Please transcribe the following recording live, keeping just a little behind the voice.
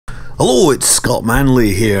Hello, it's Scott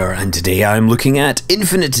Manley here, and today I'm looking at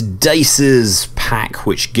Infinite Dice's pack,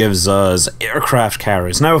 which gives us aircraft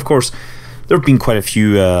carriers. Now, of course, there have been quite a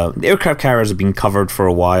few aircraft carriers have been covered for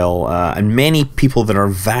a while, and many people that are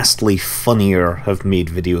vastly funnier have made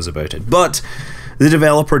videos about it. But the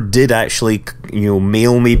developer did actually,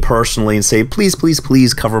 mail me personally and say, please, please,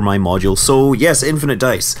 please cover my module. So yes, Infinite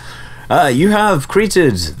Dice, you have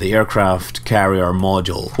created the aircraft carrier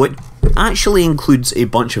module, which actually includes a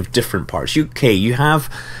bunch of different parts. You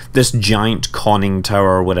have this giant conning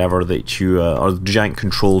tower or whatever that you, or the giant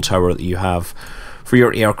control tower that you have for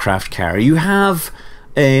your aircraft carrier. You have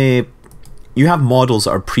models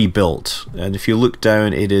that are pre-built, and if you look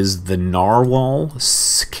down, it is the Narwhal,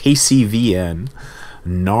 KCVN.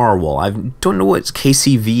 Narwhal. I don't know what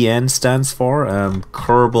KCVN stands for.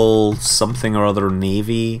 Kerbal something or other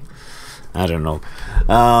Navy. I don't know.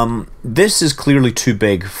 This is clearly too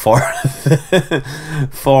big for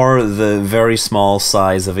for the very small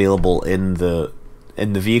size available in the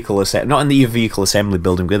vehicle not in the vehicle assembly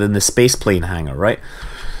building, but in the space plane hangar, right?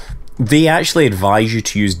 They actually advise you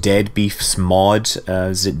to use Dead Beef's mod.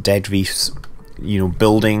 Is it Dead Beef's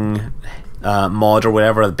building mod or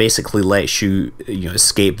whatever? It basically lets you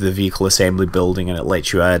escape the vehicle assembly building, and it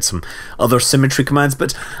lets you add some other symmetry commands,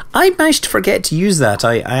 but I managed to forget to use that.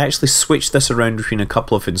 I actually switched this around between a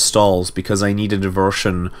couple of installs because I needed a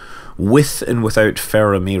version with and without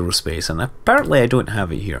Ferrum Aerospace, and apparently I don't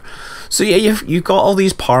have it here. So yeah, you've got all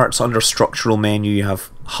these parts under structural menu. You have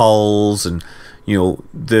hulls and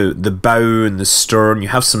the bow and the stern. You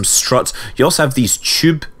have some struts. You also have these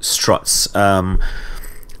tube struts.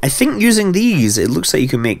 I think using these, it looks like you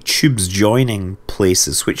can make tubes joining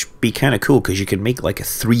places, which would be kind of cool because you can make like a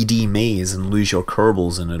 3D maze and lose your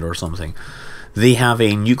Kerbals in it or something. They have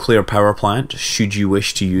a nuclear power plant, should you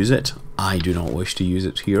wish to use it. I do not wish to use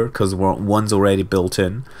it here because one's already built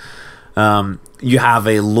in. You have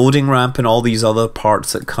a loading ramp and all these other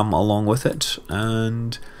parts that come along with it.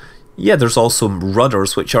 And yeah, there's also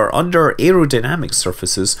rudders, which are under aerodynamic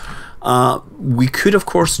surfaces. We could, of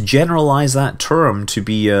course, generalize that term to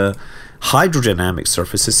be hydrodynamic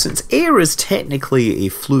surfaces, since air is technically a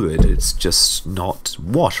fluid. It's just not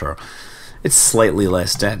water. It's slightly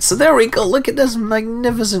less dense. So there we go. Look at this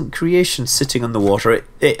magnificent creation sitting on the water.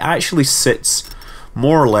 It actually sits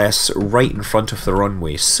more or less right in front of the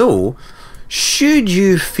runway. So, should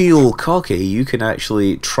you feel cocky, you can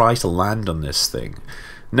actually try to land on this thing.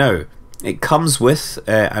 Now, it comes with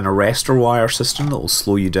an arrestor wire system that will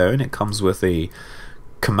slow you down. It comes with a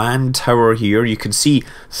command tower here. You can see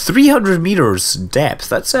 300 meters depth.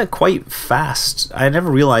 That's quite fast. I never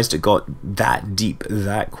realized it got that deep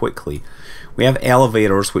that quickly. We have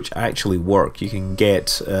elevators which actually work. You can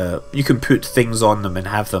get, you can put things on them and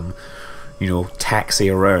have them, taxi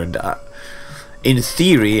around. In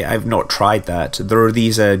theory, I've not tried that. There are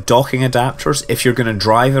these docking adapters. If you're going to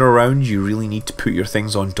drive it around, you really need to put your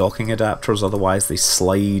things on docking adapters, otherwise they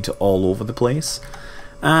slide all over the place.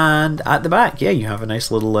 And at the back, yeah, you have a nice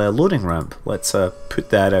little loading ramp. Let's put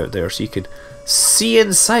that out there so you can see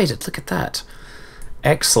inside it. Look at that.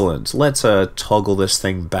 Excellent. Let's toggle this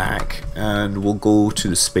thing back, and we'll go to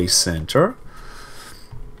the Space Center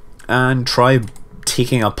and try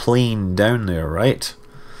taking a plane down there, right?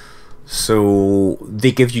 So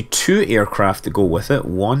they give you two aircraft that go with it.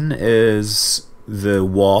 One is the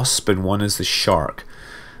Wasp and one is the Shark.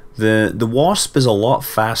 The Wasp is a lot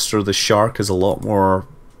faster. The Shark is a lot more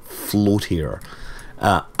floatier.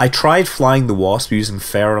 I tried flying the Wasp using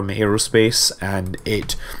Ferrum Aerospace, and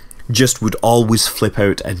it just would always flip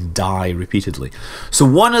out and die repeatedly. So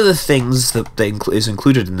one of the things that is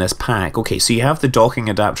included in this pack, okay, so you have the docking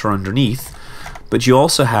adapter underneath, but you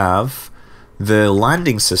also have the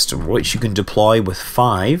landing system, which you can deploy with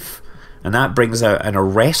 5, and that brings out an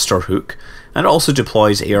arrestor hook, and also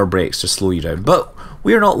deploys air brakes to slow you down. But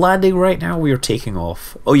we are not landing right now, we are taking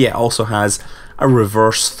off. Oh yeah, it also has a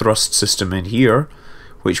reverse thrust system in here,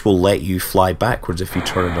 which will let you fly backwards if you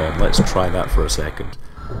turn it on. Let's try that for a second.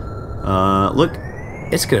 Look,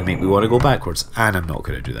 it's going to make me want to go backwards, and I'm not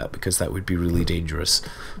going to do that because that would be really dangerous.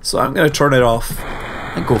 So I'm going to turn it off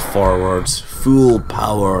and go forwards, full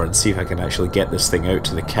power, and see if I can actually get this thing out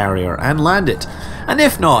to the carrier and land it. And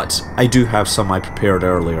if not, I do have some I prepared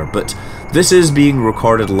earlier, but this is being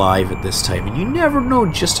recorded live at this time, and you never know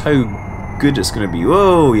just how good it's going to be.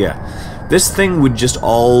 Oh yeah, this thing would just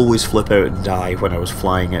always flip out and die when I was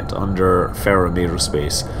flying it under Ferrum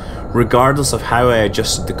Aerospace. Regardless of how I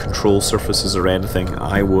adjusted the control surfaces or anything,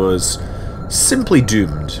 I was simply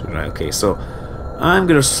doomed. Right, okay, so I'm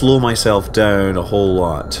going to slow myself down a whole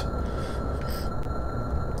lot.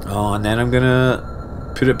 Oh, and then I'm going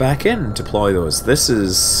to put it back in and deploy those. This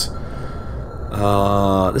is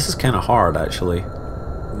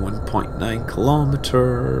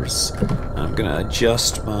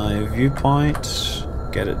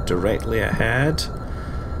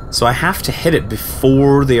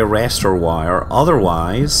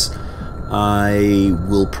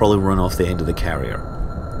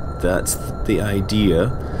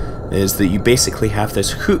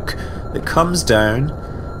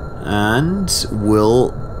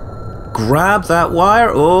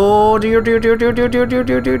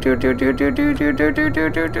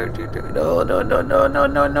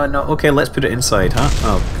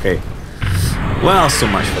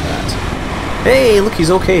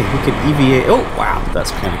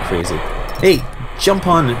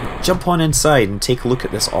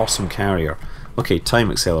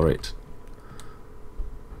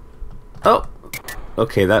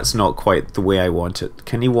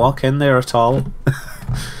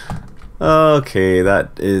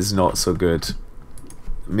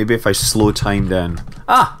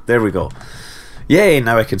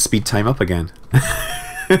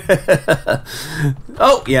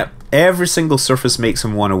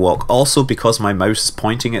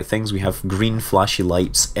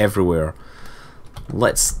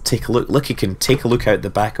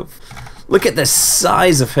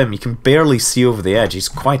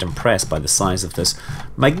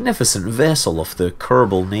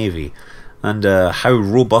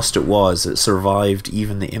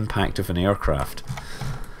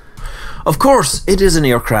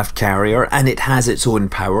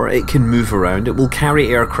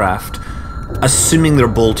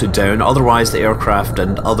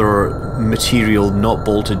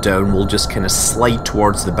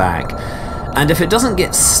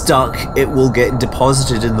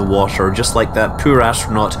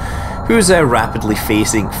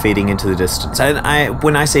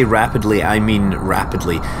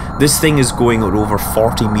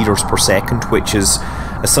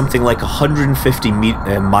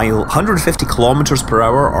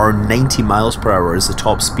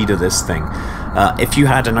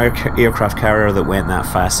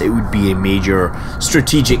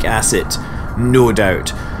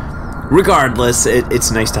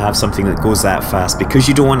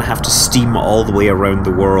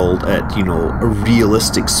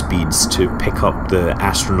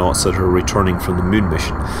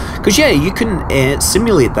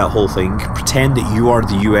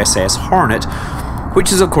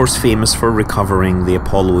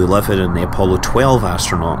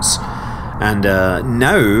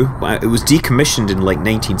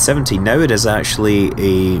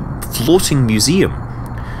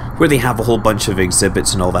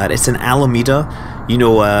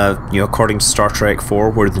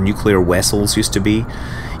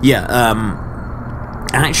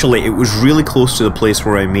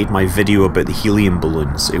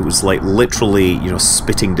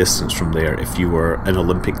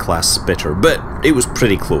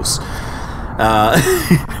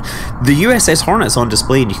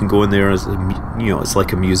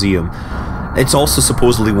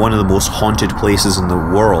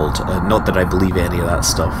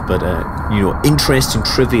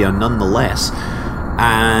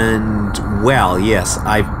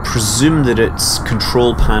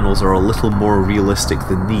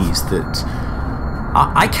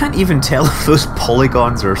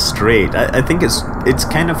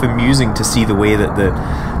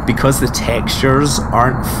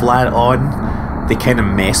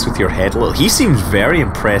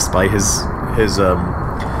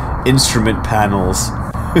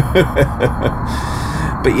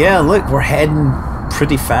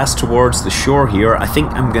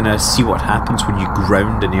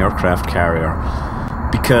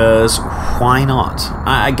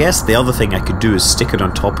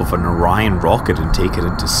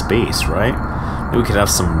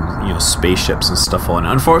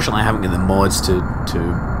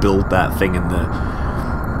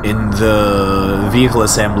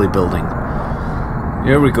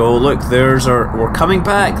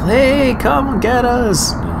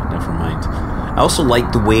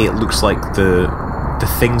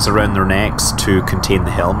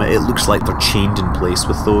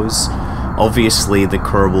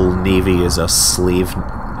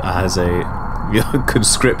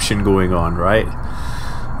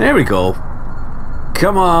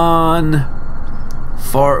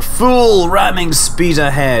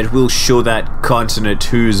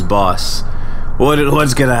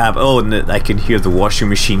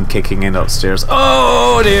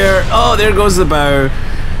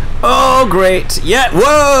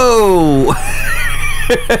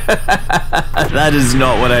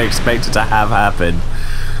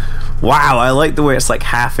Wow, I like the way it's like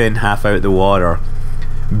half in, half out the water.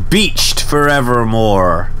 Beached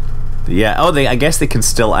forevermore. Yeah, oh, I guess they can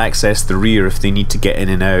still access the rear if they need to get in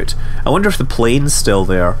and out. I wonder if the plane's still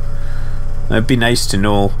there. That'd be nice to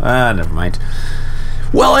know. Ah, never mind.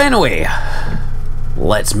 Well, anyway,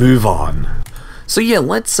 let's move on. So yeah,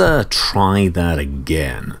 let's try that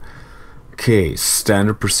again. Okay,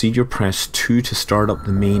 standard procedure, press 2 to start up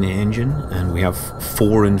the main engine, and we have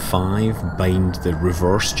 4 and 5 bind the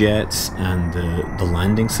reverse jets and the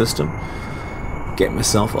landing system. Get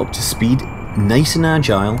myself up to speed, nice and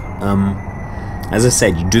agile. As I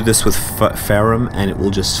said, you do this with Ferrum and it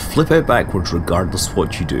will just flip out backwards regardless of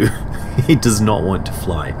what you do. It does not want to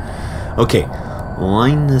fly. Okay,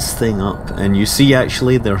 line this thing up, and you see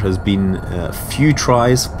actually there has been a few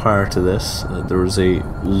tries prior to this. There is a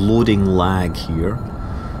loading lag here.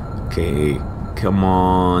 Okay, come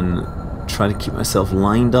on, trying to keep myself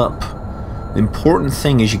lined up. The important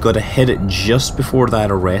thing is you got to hit it just before that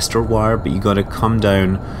arrestor wire, but you got to come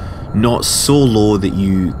down not so low that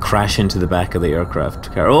you crash into the back of the aircraft.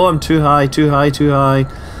 Oh, I'm too high, too high, too high.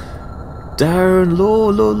 Down, low,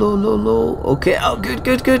 low, low, low, low. Okay, oh, good,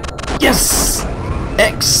 good, good. Yes!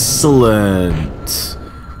 Excellent.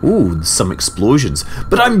 Ooh, some explosions.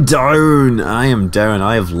 But I'm down. I am down.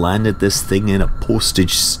 I have landed this thing in a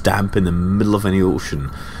postage stamp in the middle of any ocean.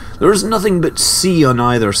 There is nothing but sea on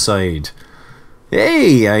either side.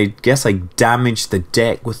 Hey, I guess I damaged the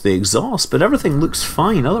deck with the exhaust, but everything looks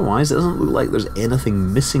fine. Otherwise, it doesn't look like there's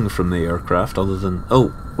anything missing from the aircraft other than...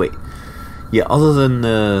 Oh, wait. Yeah, other than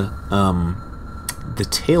the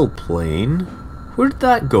tailplane. Where did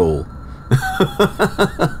that go?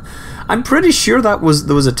 I'm pretty sure there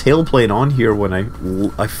was a tailplane on here when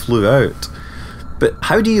I flew out. But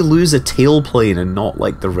how do you lose a tailplane and not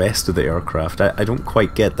like the rest of the aircraft? I don't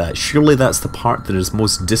quite get that. Surely that's the part that is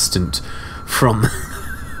most distant from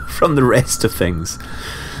from the rest of things.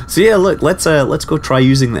 So yeah, look, let's go try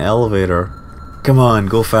using the elevator. Come on,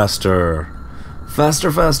 go faster.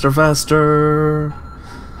 Faster, faster, faster.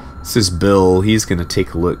 This is Bill. He's gonna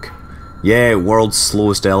take a look. Yeah, world's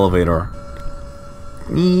slowest elevator.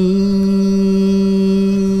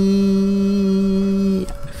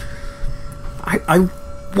 I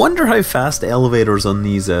wonder how fast elevators on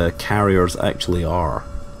these carriers actually are.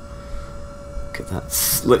 Okay,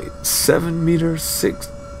 that's like 7 meters, 6,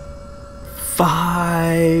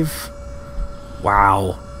 5.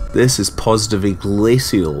 Wow, this is positively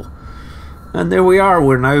glacial. And there we are.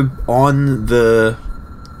 We're now on the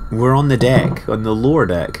deck, on the lower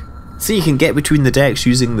deck. See, you can get between the decks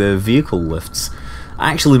using the vehicle lifts.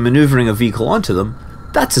 Actually maneuvering a vehicle onto them,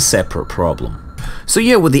 that's a separate problem. So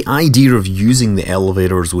yeah, with the idea of using the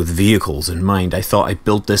elevators with vehicles in mind, I thought I'd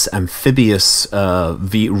build this amphibious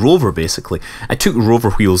rover basically. I took rover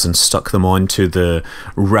wheels and stuck them onto the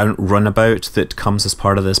runabout that comes as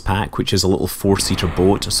part of this pack, which is a little 4-seater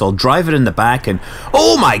boat. So I'll drive it in the back and...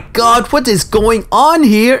 Oh my god, what is going on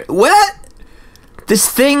here? What? This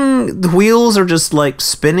thing, the wheels are just like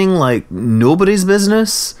spinning like nobody's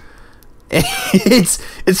business. It's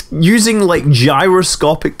using like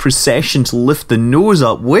gyroscopic precession to lift the nose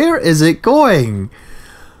up. Where is it going?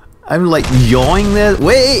 I'm like yawing there.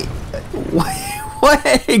 Wait,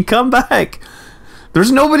 come back.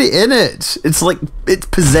 There's nobody in it. It's like it's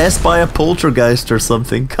possessed by a poltergeist or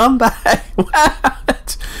something. Come back.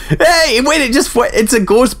 What? Hey, wait, it's a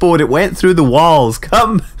ghost boat. It went through the walls.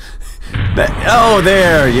 Come. Oh,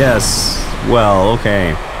 there. Yes. Well,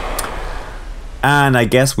 okay. And I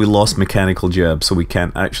guess we lost mechanical jab, so we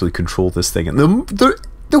can't actually control this thing. And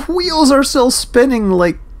the wheels are still spinning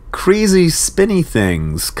like crazy spinny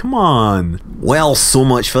things. Come on. Well, so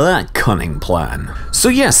much for that cunning plan. So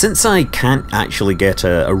yeah, since I can't actually get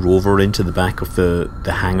a rover into the back of the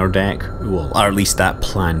hangar deck, well, or at least that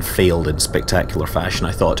plan failed in spectacular fashion,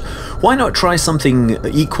 I thought, why not try something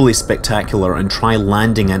equally spectacular and try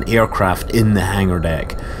landing an aircraft in the hangar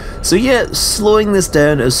deck? So yeah, slowing this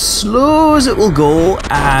down as slow as it will go,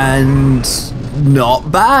 and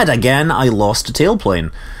not bad. Again, I lost a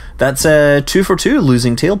tailplane. That's 2 for 2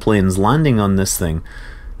 losing tailplanes landing on this thing.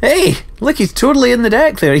 Hey, look, he's totally in the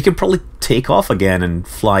deck there. He could probably take off again and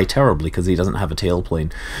fly terribly because he doesn't have a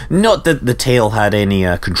tailplane. Not that the tail had any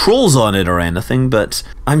controls on it or anything, but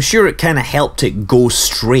I'm sure it kind of helped it go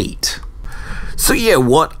straight. So yeah,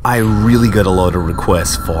 what I really got a lot of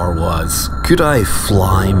requests for was, could I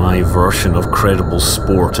fly my version of Credible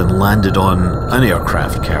Sport and land it on an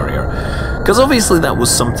aircraft carrier? Because obviously that was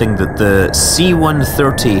something that the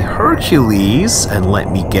C-130 Hercules, and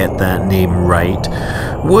let me get that name right,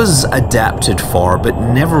 was adapted for but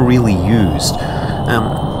never really used.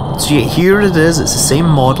 So yeah, here it is. It's the same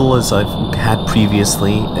model as I've had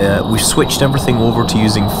previously. We've switched everything over to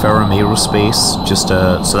using Ferrum Aerospace, just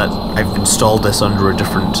so that I've installed this under a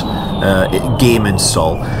different game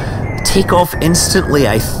install. Take off instantly,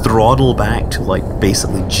 I throttle back to like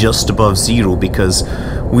basically just above 0 because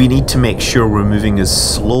we need to make sure we're moving as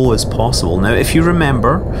slow as possible. Now, if you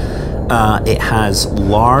remember, it has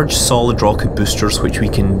large solid rocket boosters which we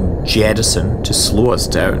can jettison to slow us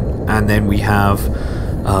down, and then we have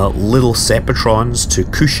little sepatrons to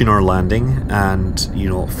cushion our landing, and you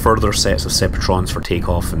know, further sets of sepatrons for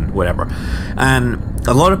takeoff and whatever. And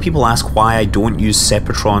a lot of people ask why I don't use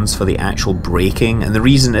sepatrons for the actual braking, and the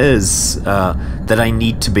reason is that I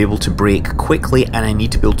need to be able to brake quickly, and I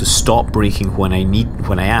need to be able to stop braking when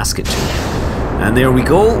I ask it to. And there we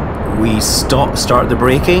go. We start the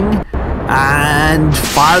braking and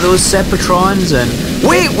fire those sepatrons. And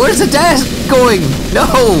wait, where's the desk going?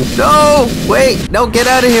 No, wait, no, get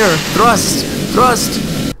out of here. Thrust,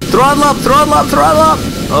 throttle up.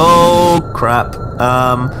 Oh crap.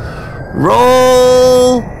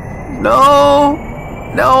 Roll. No,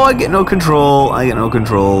 I get no control.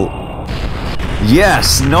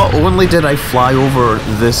 Yes, not only did I fly over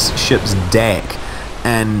this ship's deck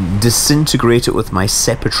and disintegrate it with my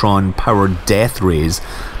Sepatron powered death rays,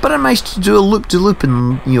 but I managed to do a loop-de-loop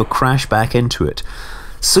and, you know, crash back into it.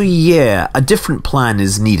 So yeah, a different plan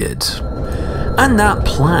is needed. And that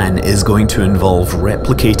plan is going to involve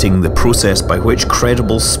replicating the process by which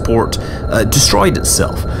Kerbal Sport destroyed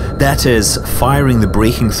itself. That is, firing the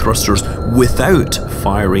braking thrusters without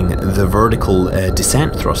firing the vertical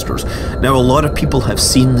descent thrusters. Now, a lot of people have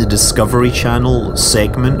seen the Discovery Channel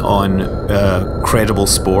segment on Kerbal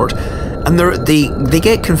Sport, and they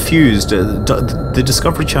get confused. The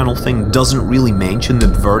Discovery Channel thing doesn't really mention the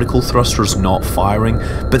vertical thrusters not firing,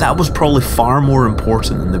 but that was probably far more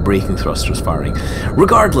important than the braking thrusters firing.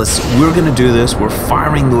 Regardless, we're going to do this. We're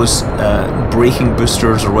firing those braking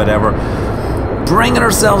boosters or whatever, bringing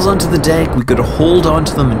ourselves onto the deck. We've got to hold on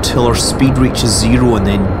to them until our speed reaches 0 and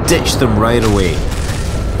then ditch them right away.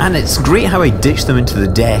 And it's great how I ditch them into the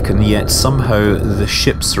deck and yet somehow the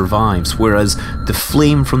ship survives, whereas the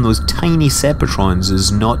flame from those tiny sepatrons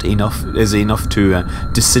is enough to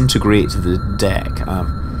disintegrate the deck.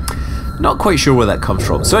 Not quite sure where that comes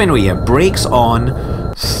from. So anyway, yeah, brakes on,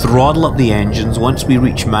 throttle up the engines. Once we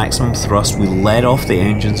reach maximum thrust, we let off the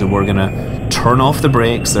engines and we're gonna turn off the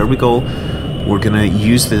brakes. There we go. We're gonna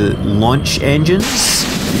use the launch engines.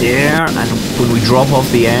 There, and when we drop off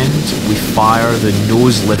the end, we fire the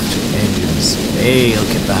nose lift engines. Hey, look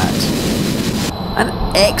at that. An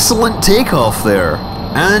excellent takeoff there.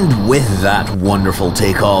 And with that wonderful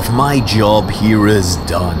takeoff, my job here is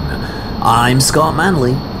done. I'm Scott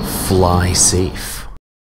Manley. Fly safe.